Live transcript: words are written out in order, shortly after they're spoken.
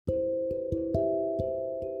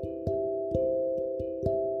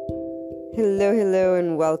Hello,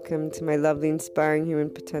 and welcome to my lovely, inspiring human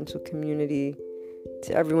potential community.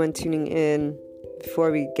 To everyone tuning in,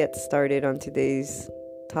 before we get started on today's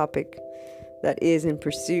topic, that is in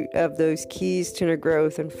pursuit of those keys to inner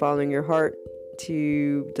growth and following your heart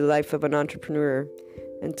to the life of an entrepreneur,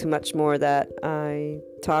 and to much more that I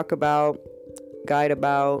talk about, guide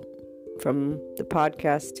about, from the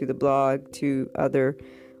podcast to the blog to other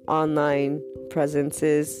online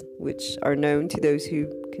presences which are known to those who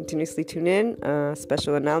continuously tune in.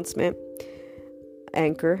 Special announcement: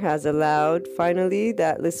 Anchor has allowed finally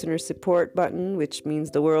that listener support button, which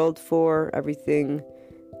means the world for everything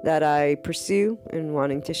that I pursue and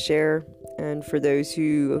wanting to share, and for those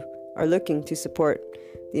who are looking to support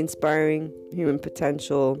the inspiring human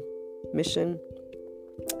potential mission,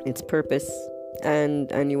 its purpose,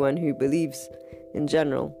 and anyone who believes in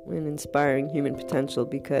general in inspiring human potential,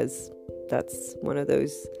 because that's one of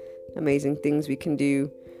those amazing things we can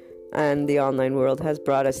do, and the online world has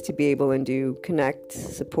brought us to be able and do connect,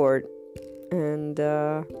 support, and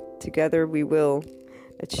together we will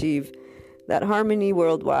achieve that harmony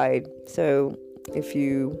worldwide. So if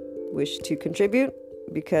you wish to contribute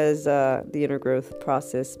because the inner growth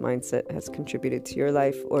process mindset has contributed to your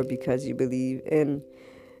life, or because you believe in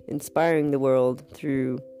inspiring the world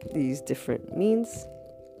through these different means,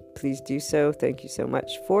 please do so. Thank you so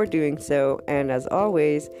much for doing so. And as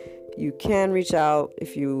always, you can reach out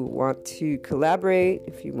if you want to collaborate,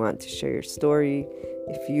 if you want to share your story,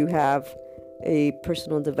 if you have a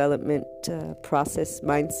personal development process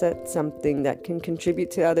mindset, something that can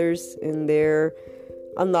contribute to others in their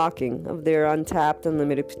unlocking of their untapped,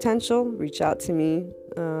 unlimited potential. Reach out to me.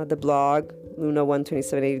 The blog,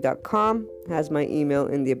 luna12780.com, has my email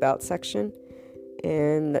in the About section.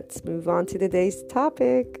 And let's move on to today's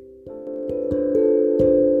topic.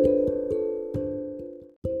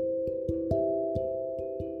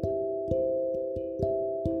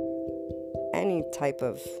 Any type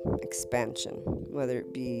of expansion, whether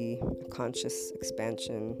it be a conscious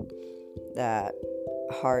expansion, that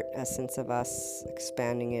heart essence of us,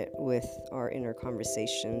 expanding it with our inner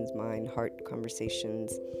conversations, mind-heart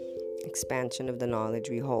conversations, expansion of the knowledge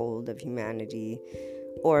we hold of humanity,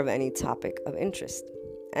 or of any topic of interest.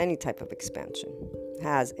 Any type of expansion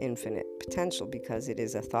has infinite potential because it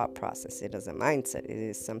is a thought process, it is a mindset, it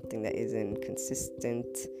is something that is in consistent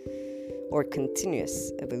or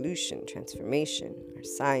continuous evolution, transformation. Our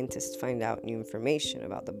scientists find out new information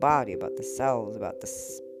about the body, about the cells, about the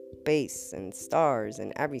space and stars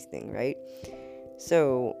and everything, right?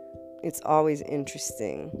 So it's always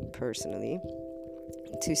interesting, personally,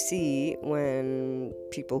 to see when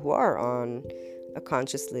people who are on a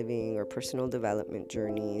conscious living or personal development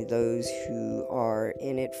journey, those who are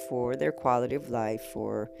in it for their quality of life,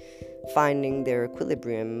 for finding their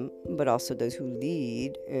equilibrium, but also those who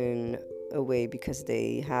lead in a way because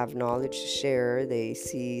they have knowledge to share, they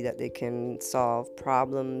see that they can solve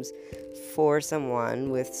problems for someone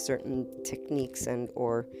with certain techniques and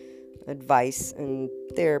or advice and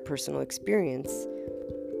their personal experience.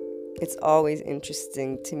 It's always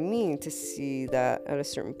interesting to me to see that at a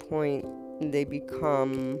certain point they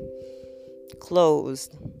become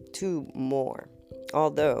closed to more.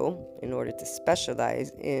 Although, in order to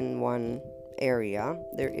specialize in one area,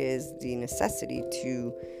 there is the necessity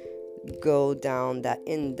to go down that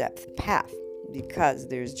in-depth path, because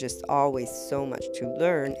there's just always so much to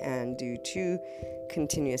learn, and due to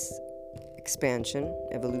continuous expansion,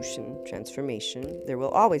 evolution, transformation, there will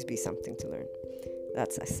always be something to learn.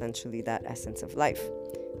 That's essentially that essence of life.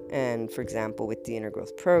 And for example, with the inner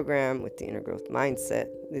growth program, with the inner growth mindset,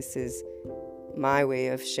 this is my way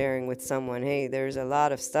of sharing with someone, hey, there's a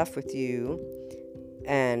lot of stuff with you,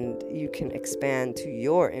 and you can expand to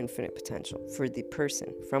your infinite potential for the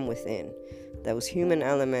person from within. Those human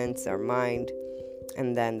elements, our mind,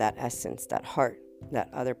 and then that essence, that heart, that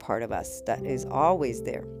other part of us that is always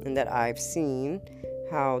there, and that I've seen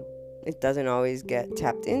how it doesn't always get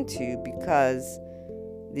tapped into because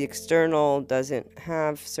the external doesn't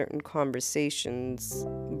have certain conversations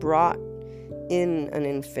brought in an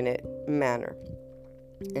infinite manner.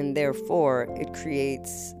 And therefore, it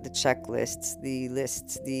creates the checklists, the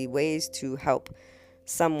lists, the ways to help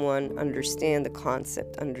someone understand the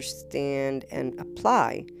concept, understand and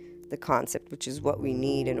apply the concept, which is what we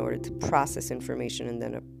need in order to process information and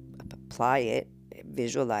then apply it,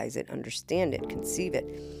 visualize it, understand it, conceive it.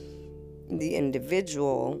 The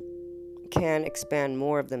individual can expand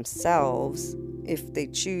more of themselves if they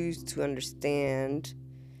choose to understand,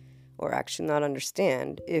 or actually not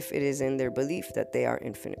understand, if it is in their belief that they are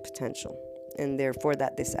infinite potential, and therefore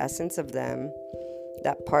that this essence of them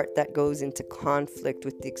That part that goes into conflict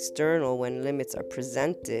with the external when limits are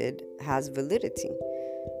presented has validity.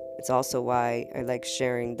 It's also why I like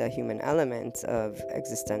sharing the human elements of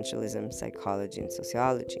existentialism, psychology, and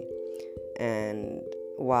sociology. And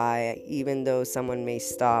why, even though someone may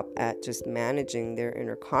stop at just managing their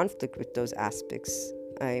inner conflict with those aspects,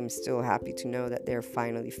 I'm still happy to know that they're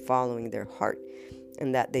finally following their heart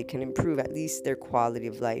and that they can improve at least their quality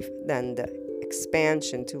of life. Then the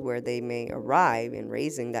expansion to where they may arrive in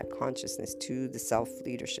raising that consciousness to the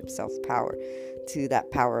self-leadership, self-power, to that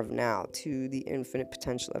power of now, to the infinite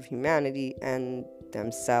potential of humanity and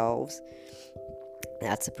themselves.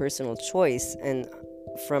 That's a personal choice. And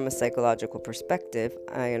from a psychological perspective,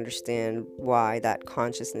 I understand why that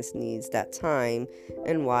consciousness needs that time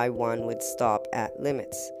and why one would stop at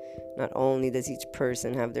limits. Not only does each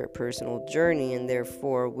person have their personal journey and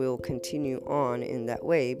therefore will continue on in that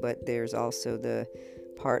way, but there's also the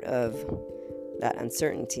part of that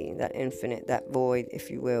uncertainty, that infinite, that void, if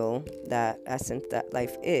you will, that essence that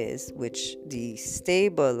life is, which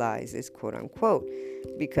destabilizes, quote unquote,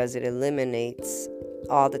 because it eliminates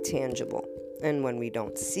all the tangible. And when we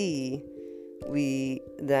don't see, we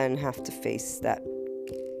then have to face that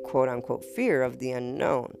quote unquote fear of the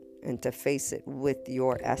unknown. And to face it with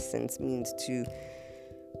your essence means to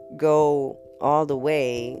go all the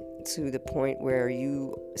way to the point where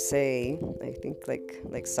you say, I think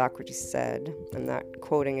like Socrates said, I'm not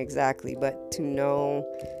quoting exactly, but to know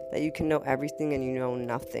that you can know everything and you know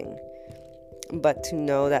nothing. But to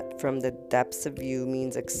know that from the depths of you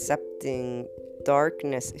means accepting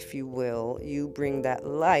darkness, if you will. You bring that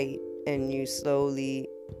light and you slowly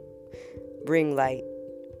bring light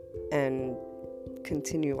and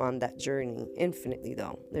continue on that journey infinitely.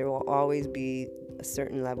 Though there will always be a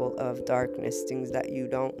certain level of darkness, things that you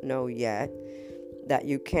don't know yet, that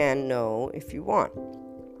you can know if you want.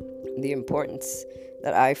 The importance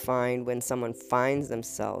that I find when someone finds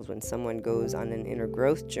themselves, when someone goes on an inner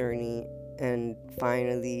growth journey and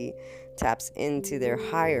finally taps into their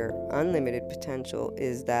higher unlimited potential,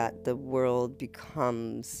 is that the world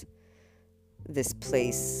becomes this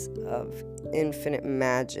place of infinite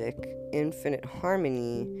magic, infinite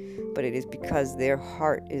harmony, but it is because their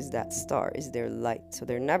heart is that star, is their light. So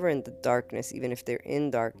they're never in the darkness, even if they're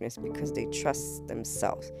in darkness, because they trust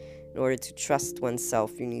themselves. In order to trust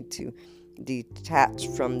oneself, you need to detach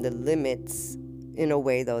from the limits in a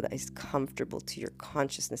way, though, that is comfortable to your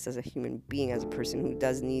consciousness as a human being, as a person who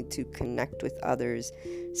does need to connect with others,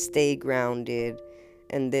 stay grounded.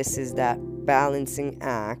 And this is that balancing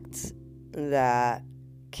act that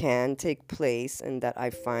can take place, and that I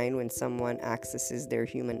find when someone accesses their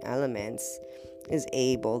human elements, is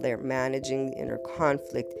able, they're managing the inner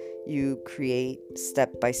conflict. You create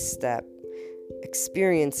step by step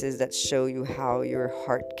experiences that show you how your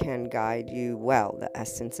heart can guide you well, the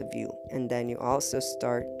essence of you. And then you also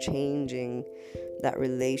start changing that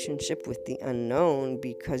relationship with the unknown,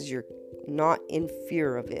 because you're not in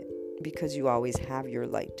fear of it, because you always have your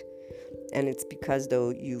light. And it's because,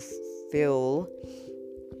 though, you feel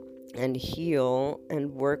and heal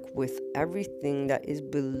and work with everything that is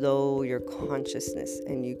below your consciousness,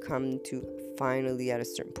 and you come to finally at a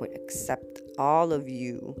certain point accept all of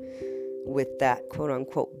you with that quote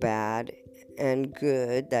unquote bad and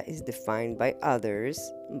good that is defined by others,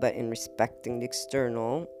 but in respecting the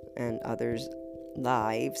external and others'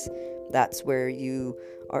 lives, that's where you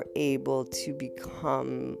are able to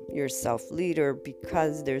become your self-leader,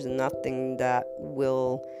 because there's nothing that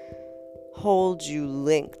will hold you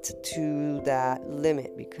linked to that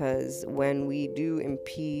limit. Because when we do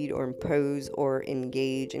impede or impose or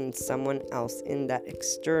engage in someone else in that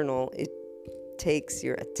external, it takes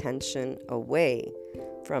your attention away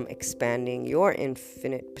from expanding your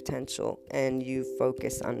infinite potential, and you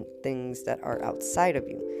focus on things that are outside of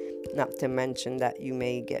you. Not to mention that you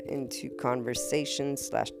may get into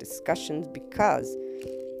conversations/discussions, because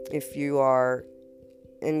if you are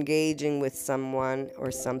engaging with someone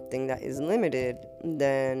or something that is limited,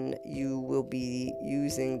 then you will be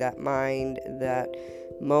using that mind, that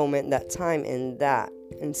moment, that time in that,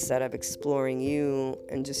 instead of exploring you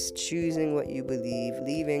and just choosing what you believe,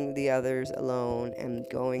 leaving the others alone and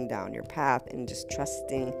going down your path and just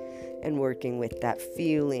trusting and working with that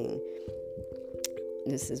feeling.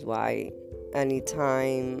 This is why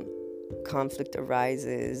anytime conflict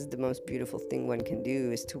arises, the most beautiful thing one can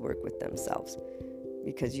do is to work with themselves,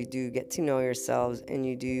 because you do get to know yourselves and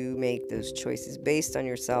you do make those choices based on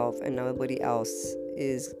yourself, and nobody else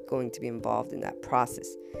is going to be involved in that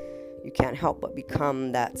process. You can't help but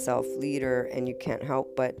become that self-leader, and you can't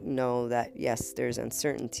help but know that, yes, there's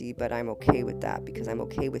uncertainty, but I'm okay with that, because I'm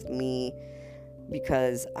okay with me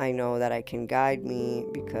because I know that I can guide me,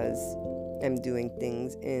 because I'm doing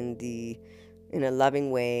things in a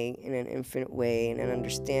loving way, in an infinite way, in an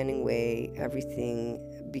understanding way.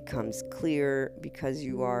 Everything becomes clear because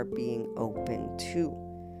you are being open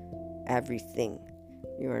to everything.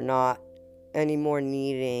 You are not anymore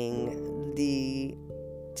needing the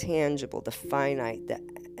tangible, the finite, the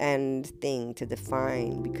end thing to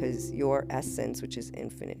define, because your essence, which is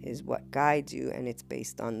infinite, is what guides you, and it's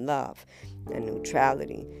based on love and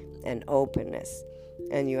neutrality and openness.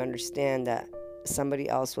 And you understand that somebody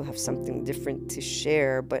else will have something different to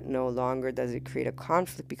share, but no longer does it create a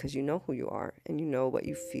conflict, because you know who you are and you know what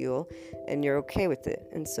you feel and you're okay with it.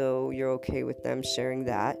 And so you're okay with them sharing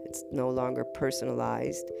that. It's no longer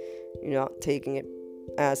personalized. You're not taking it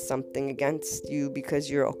as something against you, because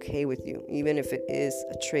you're okay with you, even if it is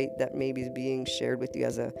a trait that maybe is being shared with you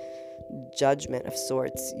as a judgment of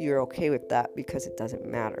sorts. You're okay with that because it doesn't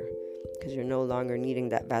matter, because you're no longer needing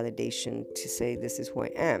that validation to say this is who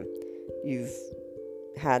I am. You've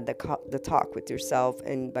had the talk with yourself,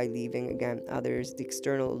 and by leaving again others, the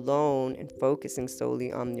external alone, and focusing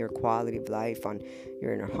solely on your quality of life, on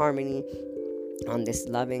your inner harmony, on this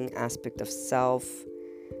loving aspect of self,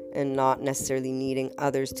 and not necessarily needing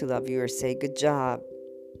others to love you or say good job,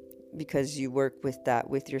 because you work with that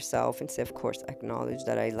with yourself and say, of course, acknowledge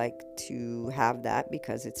that I like to have that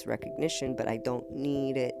because it's recognition, but I don't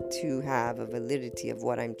need it to have a validity of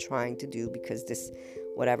what I'm trying to do, because this,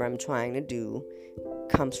 whatever I'm trying to do,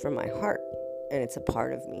 comes from my heart, and it's a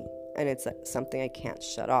part of me, and it's something I can't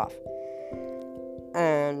shut off.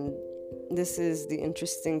 And this is the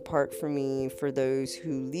interesting part for me, for those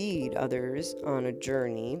who lead others on a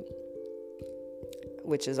journey,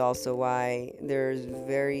 which is also why there's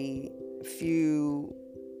very few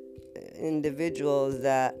individuals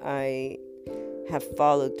that I have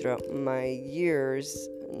followed throughout my years.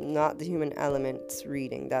 Not the human elements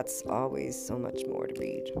reading, that's always so much more to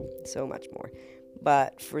read, so much more.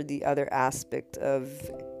 But for the other aspect of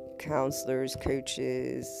counselors,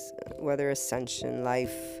 coaches, whether ascension,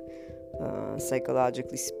 life,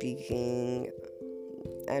 psychologically speaking,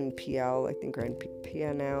 NPL, I think, or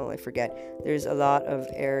NPNL, I forget. There's a lot of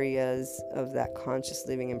areas of that conscious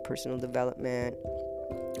living and personal development,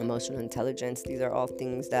 emotional intelligence. These are all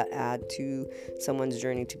things that add to someone's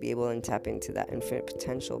journey to be able to tap into that infinite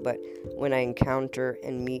potential. But when I encounter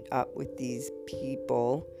and meet up with these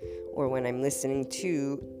people, or when I'm listening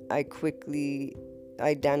to, I quickly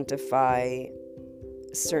identify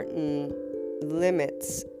certain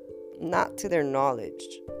limits, not to their knowledge,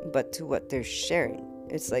 but to what they're sharing.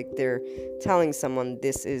 It's like they're telling someone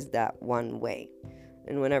this is that one way.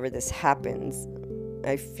 And whenever this happens,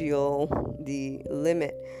 I feel the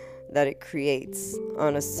limit that it creates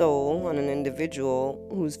on a soul, on an individual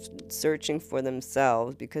who's searching for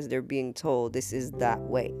themselves, because they're being told this is that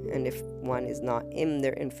way. And if one is not in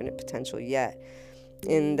their infinite potential yet,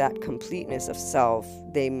 in that completeness of self,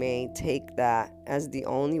 they may take that as the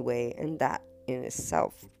only way, and that in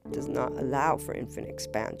itself does not allow for infinite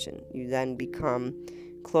expansion. You then become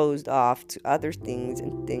closed off to other things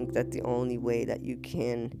and think that the only way that you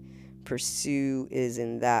can pursue is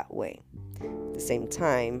in that way. At the same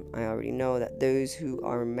time, I already know that those who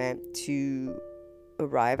are meant to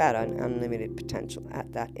arrive at an unlimited potential,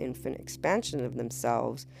 at that infinite expansion of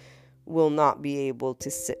themselves, will not be able to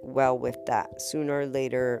sit well with that. Sooner or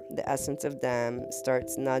later, the essence of them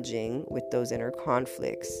starts nudging with those inner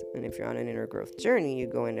conflicts. And if you're on an inner growth journey, you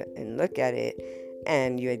go in and look at it,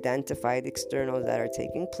 and you identify the externals that are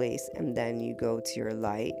taking place, and then you go to your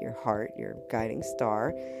light, your heart, your guiding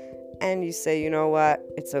star, and you say, you know what,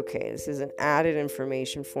 it's okay. This is an added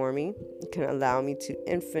information for me. It can allow me to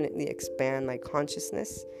infinitely expand my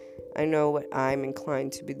consciousness. I know what I'm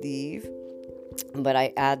inclined to believe, but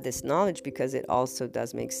I add this knowledge because it also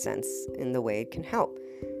does make sense in the way it can help.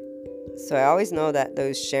 So I always know that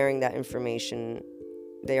those sharing that information,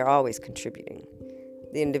 they are always contributing.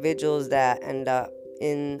 The individuals that end up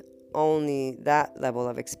in only that level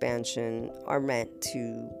of expansion are meant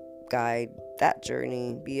to guide that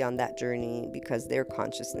journey, be on that journey, because their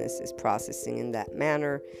consciousness is processing in that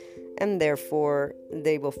manner, and therefore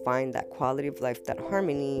they will find that quality of life, that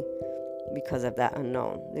harmony, because of that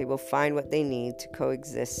unknown. They will find what they need to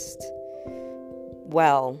coexist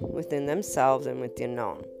well within themselves and with the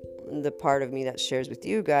unknown. The part of me that shares with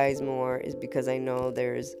you guys more is because I know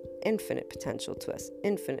there's infinite potential to us,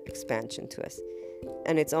 infinite expansion to us.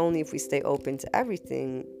 And it's only if we stay open to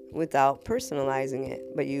everything without personalizing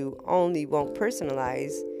it. But you only won't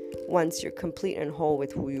personalize once you're complete and whole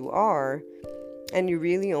with who you are, and you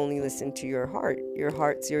really only listen to your heart. Your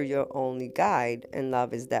heart's your only guide, and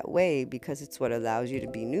love is that way, because it's what allows you to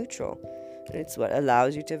be neutral. It's what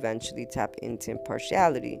allows you to eventually tap into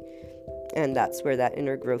impartiality. And that's where that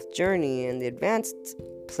inner growth journey and the advanced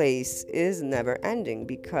place is never ending,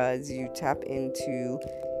 because you tap into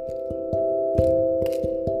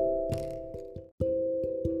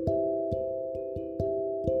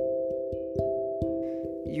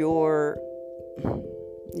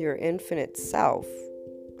your infinite self,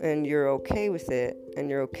 and you're okay with it, and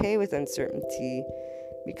you're okay with uncertainty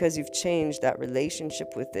because you've changed that relationship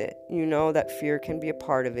with it. You know that fear can be a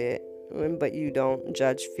part of it, but you don't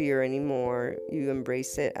judge fear anymore. You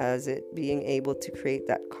embrace it as it being able to create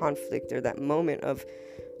that conflict or that moment of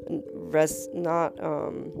not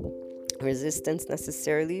resistance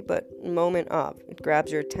necessarily, but moment of. It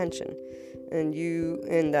grabs your attention. And you,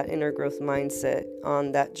 in that inner growth mindset,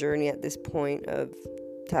 on that journey at this point of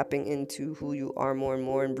tapping into who you are more and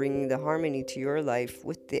more and bringing the harmony to your life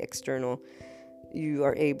with the external, you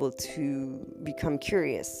are able to become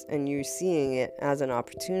curious, and you're seeing it as an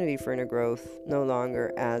opportunity for inner growth, no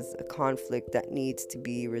longer as a conflict that needs to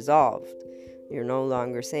be resolved. You're no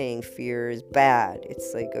longer saying fear is bad.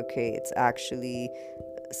 It's like, okay, it's actually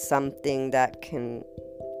something that can,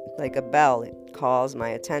 like a bell, it calls my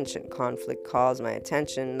attention. Conflict calls my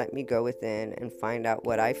attention. Let me go within and find out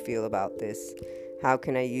what I feel about this. How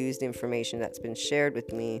can I use the information that's been shared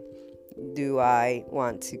with me? Do I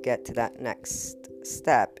want to get to that next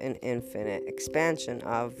step in infinite expansion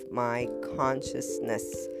of my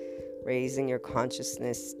consciousness? Raising your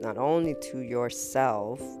consciousness not only to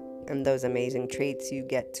yourself and those amazing traits you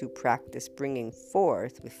get to practice bringing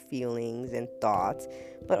forth with feelings and thoughts,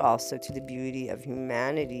 but also to the beauty of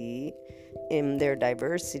humanity in their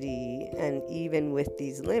diversity, and even with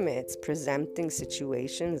these limits, presenting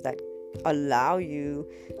situations that allow you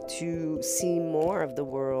to see more of the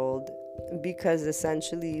world, because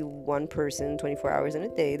essentially one person 24 hours in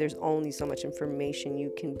a day, there's only so much information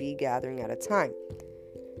you can be gathering at a time.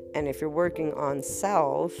 And if you're working on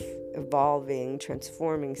self, evolving,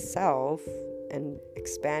 transforming self, and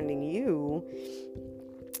expanding you,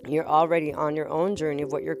 you're already on your own journey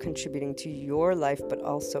of what you're contributing to your life, but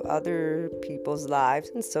also other people's lives.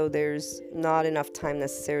 And so there's not enough time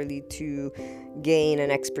necessarily to gain an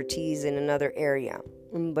expertise in another area.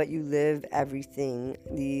 But you live everything,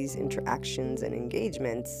 these interactions and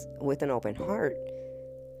engagements, with an open heart.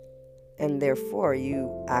 And therefore,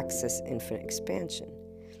 you access infinite expansion.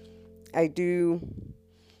 I do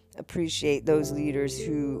appreciate those leaders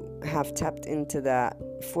who have tapped into that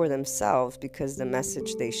for themselves, because the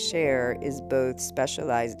message they share is both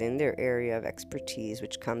specialized in their area of expertise,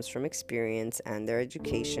 which comes from experience and their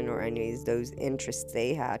education, or anyways those interests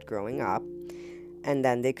they had growing up, and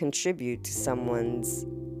then they contribute to someone's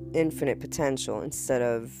infinite potential instead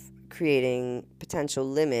of creating potential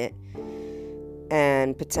limit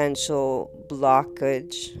and potential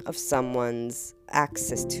blockage of someone's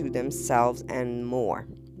access to themselves and more.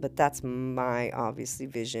 But that's my, obviously,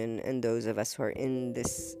 vision, and those of us who are in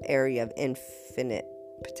this area of infinite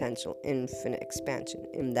potential, infinite expansion,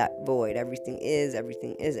 in that void. Everything is,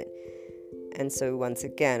 everything isn't. And so once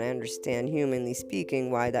again, I understand, humanly speaking,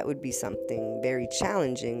 why that would be something very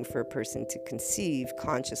challenging for a person to conceive,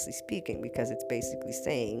 consciously speaking, because it's basically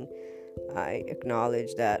saying, I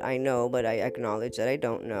acknowledge that I know, but I acknowledge that I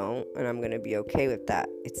don't know, and I'm going to be okay with that.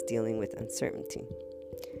 It's dealing with uncertainty.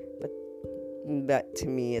 But to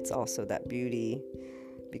me, it's also that beauty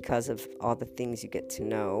because of all the things you get to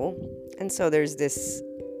know. And so there's this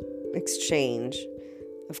exchange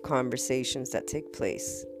of conversations that take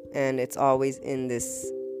place. And it's always in this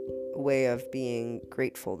way of being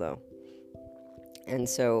grateful, though. And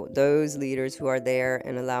so those leaders who are there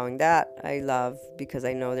and allowing that, I love, because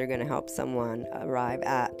I know they're going to help someone arrive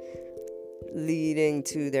at leading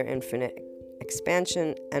to their infinite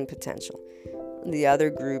expansion and potential. The other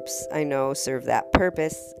groups I know serve that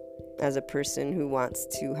purpose. As a person who wants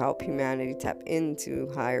to help humanity tap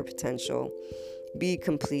into higher potential, be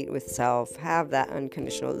complete with self, have that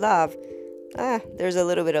unconditional love, there's a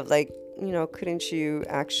little bit of like, couldn't you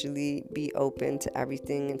actually be open to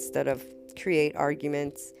everything instead of create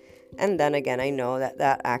arguments? And then again, I know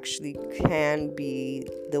that actually can be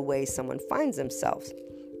the way someone finds themselves,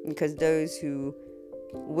 because those who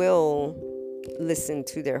will listen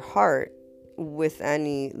to their heart with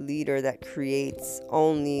any leader that creates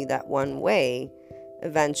only that one way,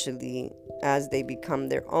 eventually, as they become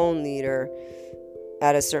their own leader,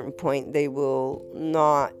 at a certain point, they will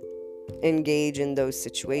not engage in those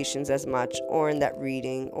situations as much, or in that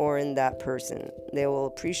reading, or in that person. They will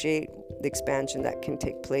appreciate the expansion that can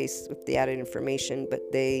take place with the added information, but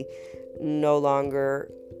they no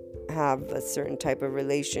longer have a certain type of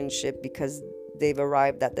relationship because they've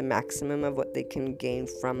arrived at the maximum of what they can gain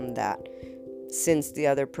from that since the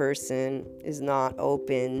other person is not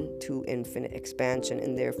open to infinite expansion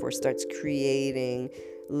and therefore starts creating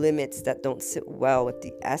limits that don't sit well with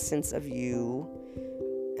the essence of you,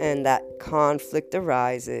 and that conflict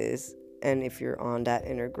arises. And if you're on that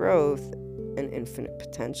inner growth and infinite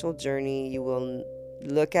potential journey, you will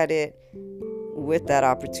look at it with that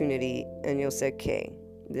opportunity and you'll say, okay,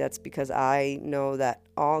 that's because I know that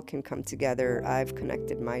all can come together. I've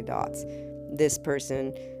connected my dots. This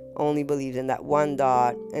person only believes in that one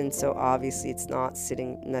dot, and so obviously it's not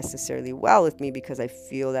sitting necessarily well with me because I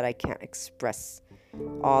feel that I can't express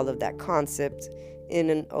all of that concept in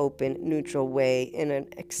an open, neutral way, in an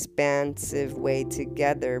expansive way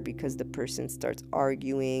together, because the person starts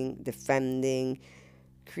arguing, defending,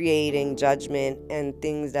 creating judgment and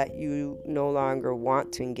things that you no longer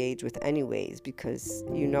want to engage with anyways, because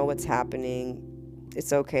you know what's happening.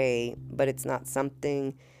 It's okay, but it's not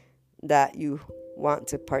something that you want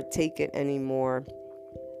to partake in anymore,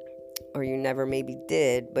 or you never maybe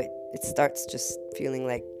did, but it starts just feeling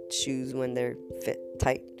like shoes when they're fit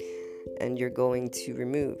tight and you're going to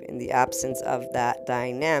remove. In the absence of that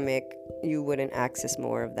dynamic, you wouldn't access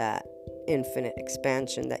more of that infinite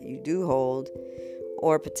expansion that you do hold,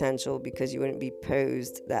 or potential, because you wouldn't be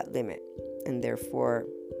posed that limit. And therefore,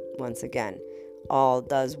 once again, all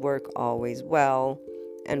does work always well,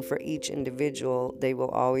 and for each individual, they will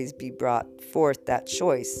always be brought forth that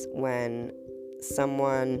choice when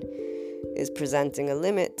someone is presenting a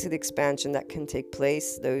limit to the expansion that can take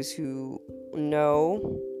place. Those who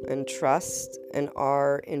know and trust and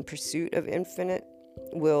are in pursuit of infinite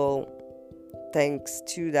will, thanks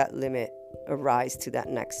to that limit, arise to that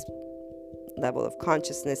next level of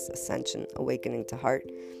consciousness, ascension, awakening to heart,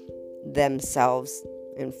 themselves,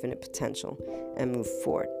 infinite potential, and move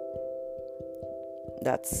forward.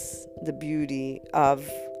 That's the beauty of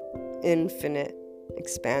infinite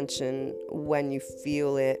expansion. When you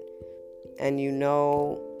feel it and you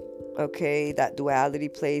know, okay, that duality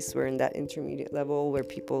place, we're in that intermediate level where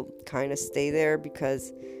people kind of stay there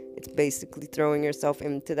because it's basically throwing yourself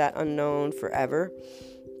into that unknown forever.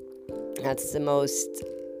 That's the most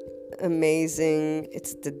amazing,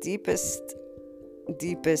 it's the deepest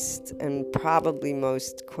and probably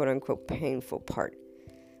most quote-unquote painful part,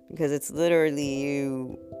 because it's literally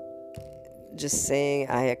you just saying,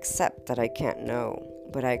 I accept that I can't know,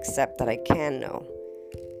 but I accept that I can know.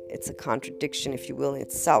 It's a contradiction, if you will, in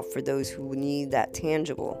itself for those who need that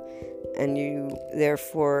tangible, and you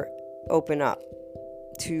therefore open up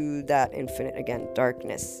to that infinite, again,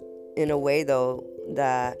 darkness, in a way though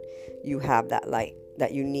that you have that light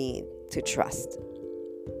that you need to trust.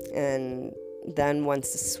 And then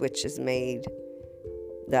once the switch is made,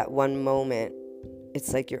 that one moment,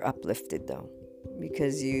 it's like you're uplifted though,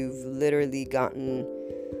 because you've literally gotten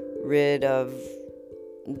rid of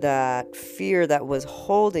that fear that was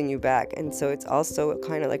holding you back. And so it's also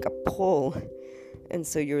kind of like a pull, and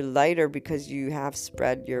so you're lighter because you have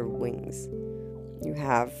spread your wings. You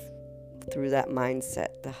have, through that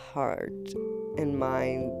mindset, the heart and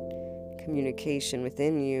mind communication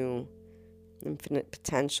within you, infinite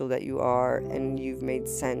potential that you are, and you've made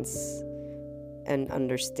sense and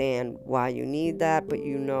understand why you need that. But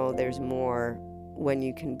you know there's more when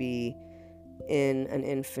you can be in an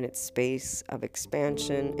infinite space of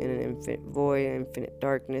expansion, in an infinite void, infinite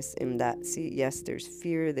darkness, in that, see, yes, there's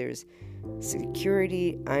fear, there's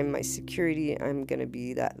security. I'm my security. I'm gonna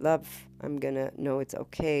be that love. I'm gonna know it's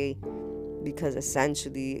okay, because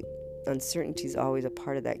essentially uncertainty is always a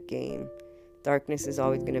part of that game. Darkness is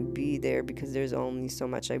always going to be there because there's only so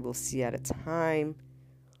much I will see at a time.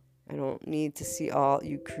 I don't need to see all.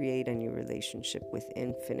 You create a new relationship with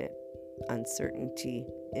infinite uncertainty,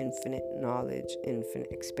 infinite knowledge,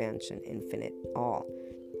 infinite expansion, infinite all.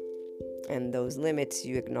 And those limits,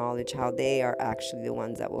 you acknowledge how they are actually the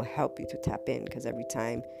ones that will help you to tap in, because every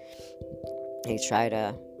time they try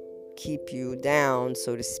to keep you down,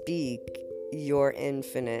 so to speak, your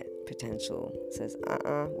infinite potential says,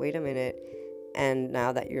 wait a minute. And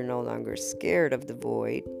now that you're no longer scared of the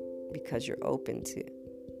void, because you're open to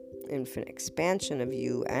infinite expansion of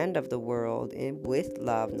you and of the world with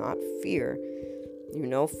love, not fear. You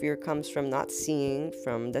know, fear comes from not seeing,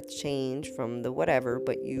 from the change, from the whatever,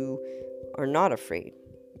 but you are not afraid.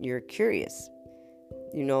 You're curious.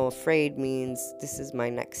 You know, afraid means this is my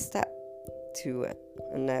next step to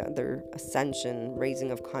another ascension,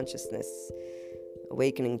 raising of consciousness,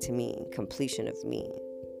 awakening to me, completion of me,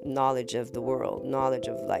 knowledge of the world, knowledge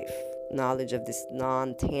of life, knowledge of this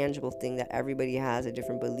non-tangible thing that everybody has a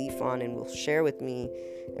different belief on and will share with me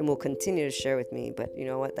and will continue to share with me. But you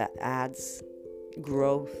know what? That adds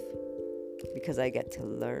growth, because I get to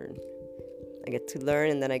learn. I get to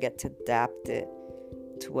learn, and then I get to adapt it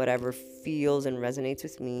to whatever feels and resonates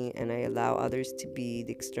with me, and I allow others to be.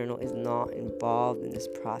 The external is not involved in this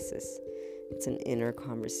process. It's an inner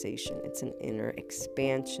conversation. It's an inner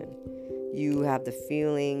expansion. You have the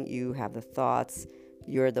feeling, you have the thoughts.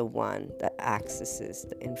 You're the one that accesses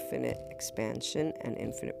the infinite expansion and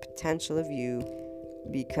infinite potential of you,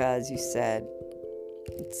 because you said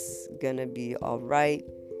it's gonna be all right.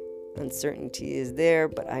 Uncertainty is there,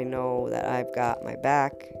 but I know that I've got my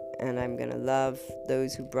back, and I'm gonna love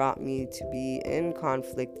those who brought me to be in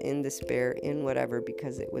conflict, in despair, in whatever,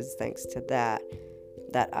 because it was thanks to that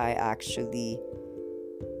I actually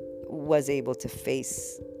was able to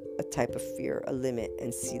face a type of fear, a limit,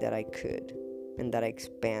 and see that I could, and that I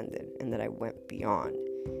expanded, and that I went beyond.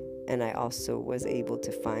 And I also was able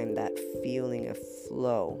to find that feeling of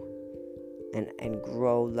flow, and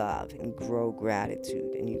grow love and grow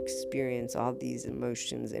gratitude, and you experience all these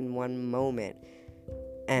emotions in one moment,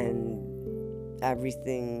 and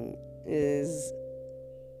everything is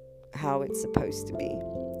how it's supposed to be.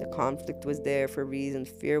 The conflict was there for a reason,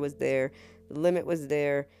 fear was there, the limit was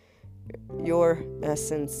there, your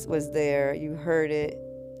essence was there, you heard it,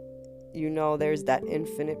 there's that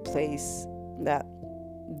infinite place, that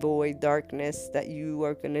void darkness that you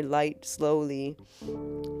are going to light slowly.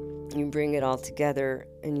 You bring it all together,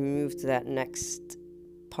 and you move to that next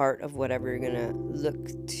part of whatever you're going to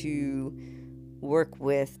look to work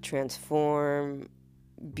with, transform,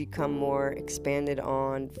 become more expanded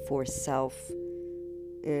on for self,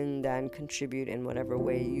 and then contribute in whatever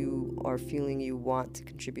way you are feeling you want to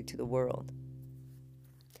contribute to the world.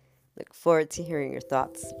 Look forward to hearing your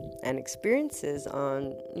thoughts and experiences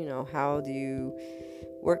on, how do you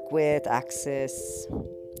work with, access,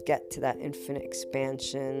 get to that infinite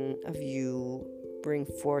expansion of you, bring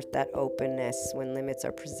forth that openness when limits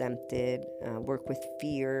are presented, work with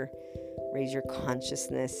fear, raise your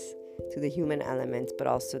consciousness to the human element, but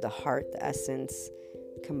also the heart, the essence,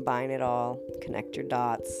 combine it all, connect your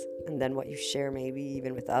dots, and then what you share maybe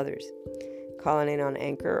even with others. Call in on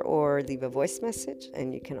Anchor or leave a voice message,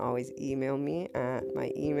 and you can always email me at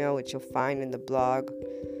my email, which you'll find in the blog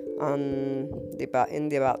in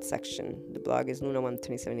the About section. The blog is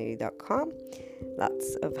luna12780.com.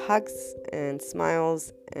 Lots of hugs and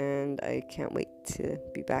smiles, and I can't wait to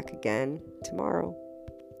be back again tomorrow.